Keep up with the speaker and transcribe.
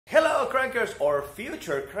Hello crankers or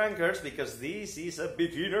future crankers, because this is a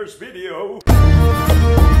beginner's video.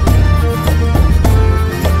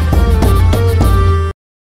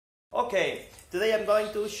 Okay, today I'm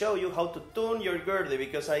going to show you how to tune your Gurdy,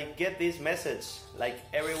 because I get this message like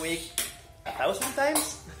every week 1,000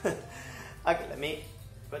 times. Okay, let me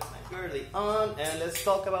put my Gurdy on and let's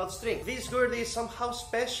talk about strings. This Gurdy is somehow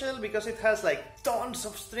special because it has like tons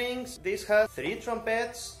of strings. This has 3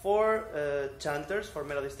 trumpets, 4 chanters for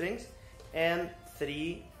melody strings, and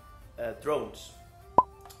 3 drones.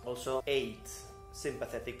 Also 8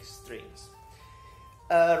 sympathetic strings.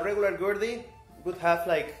 Regular Gurdy would have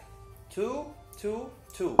like 2, 2,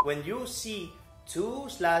 2. When you see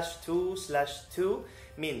 2/2/2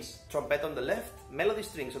 means trumpet on the left, melody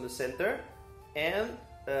strings on the center, and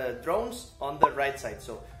drones on the right side.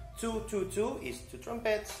 So 2, 2, 2 is 2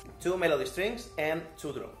 trumpets, 2 melody strings, and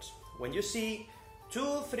 2 drones. When you see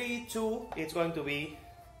 2, 3, 2, it's going to be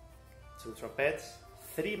 2 trumpets,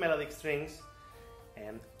 3 melodic strings,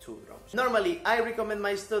 and 2 drones. Normally, I recommend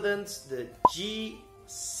my students the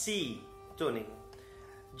GC tuning.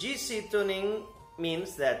 GC tuning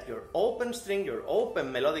means that your open string, your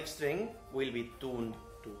open melodic string, will be tuned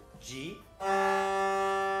to G,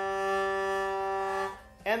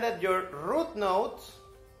 and that your root note,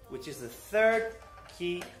 which is the 3rd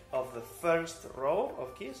key of the first row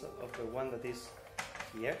of keys, of the one that is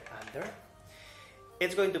here under,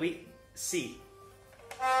 it's going to be C.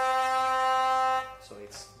 So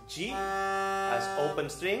it's G as open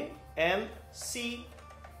string and C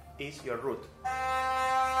is your root.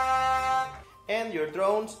 And your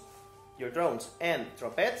drones and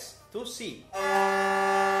trumpets to C.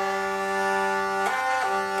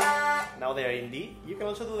 Now they are in D. You can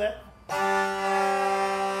also do that.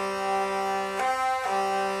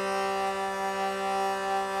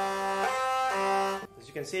 As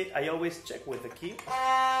you can see, I always check with the key.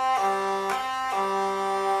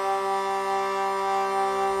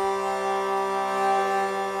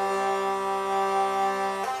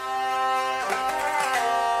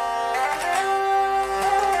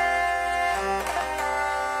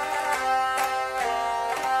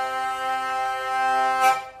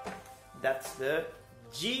 That's the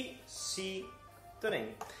GC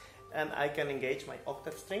tuning. And I can engage my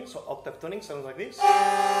octave string, so octave tuning sounds like this.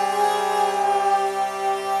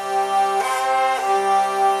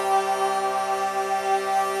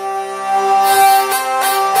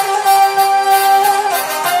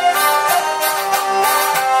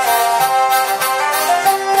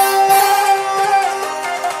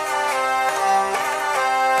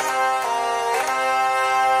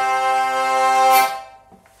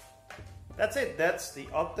 That's it, that's the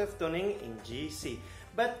octave tuning in GC.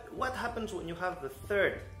 But what happens when you have the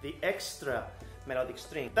 3rd, the extra melodic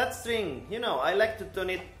string? That string, you know, I like to tune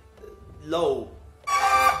it low.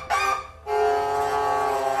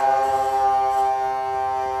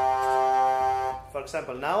 For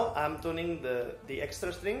example, now I'm tuning the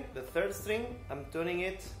extra string, the 3rd string, I'm tuning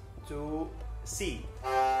it to C.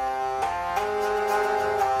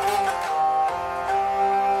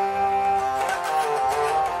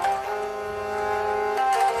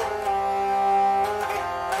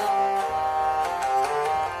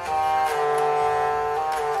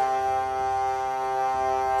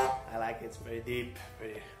 It's very deep,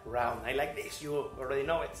 very round. I like this, you already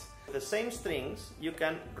know it. The same strings, you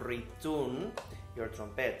can retune your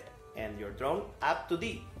trumpet and your drone up to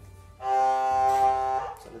D.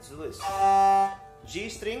 So let's do this. G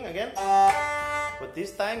string again, but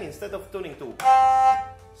this time instead of tuning to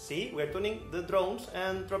C, we're tuning the drones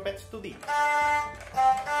and trumpets to D.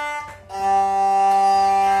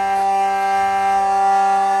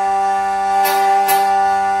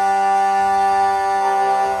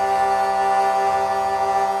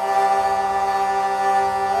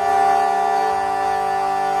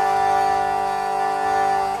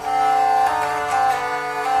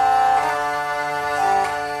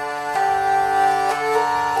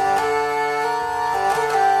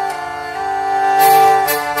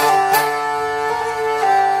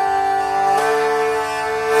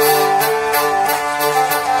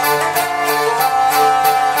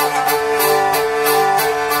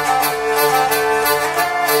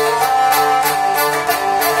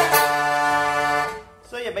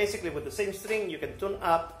 Basically, with the same string, you can tune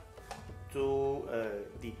up to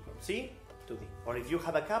D, from C to D. Or if you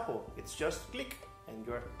have a capo, it's just click and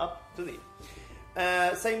you're up to D.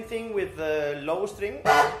 Same thing with the low string,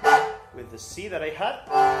 with the C that I had.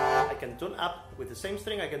 I can tune up with the same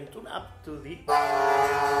string, I can tune up to D.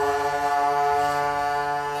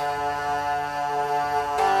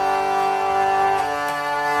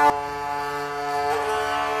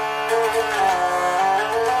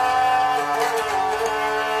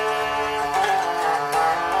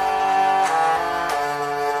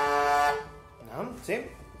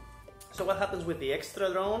 happens with the extra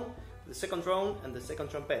drone, the second drone, and the second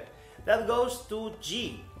trumpet. That goes to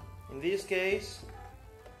G. In this case,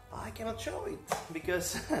 I cannot show it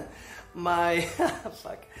because my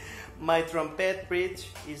my trumpet bridge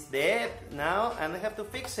is dead now, and I have to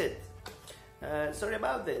fix it. Sorry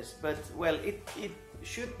about this, but well, it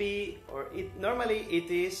should be, or normally it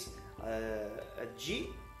is a G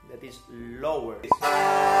that is lower.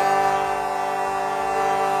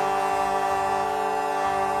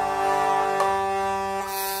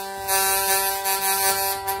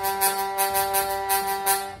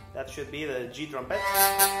 That should be the G trumpet.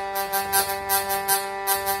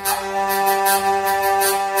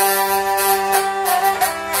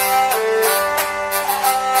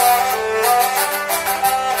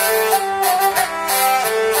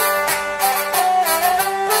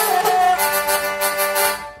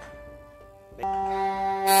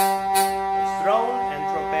 Drone and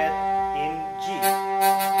trumpet in G.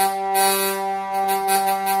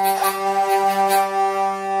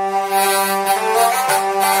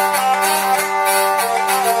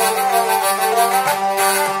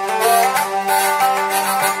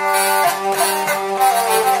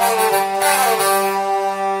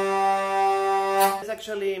 There's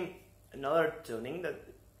actually another tuning that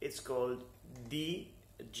it's called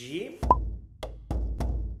DG.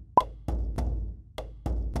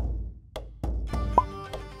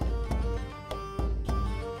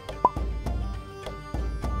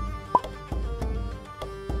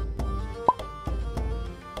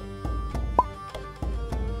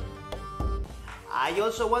 I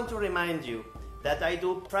also want to remind you that I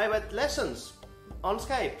do private lessons on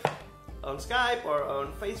Skype or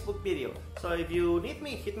on Facebook video. So if you need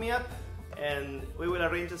me, hit me up and we will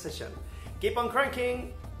arrange a session. Keep on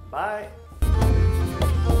cranking. Bye.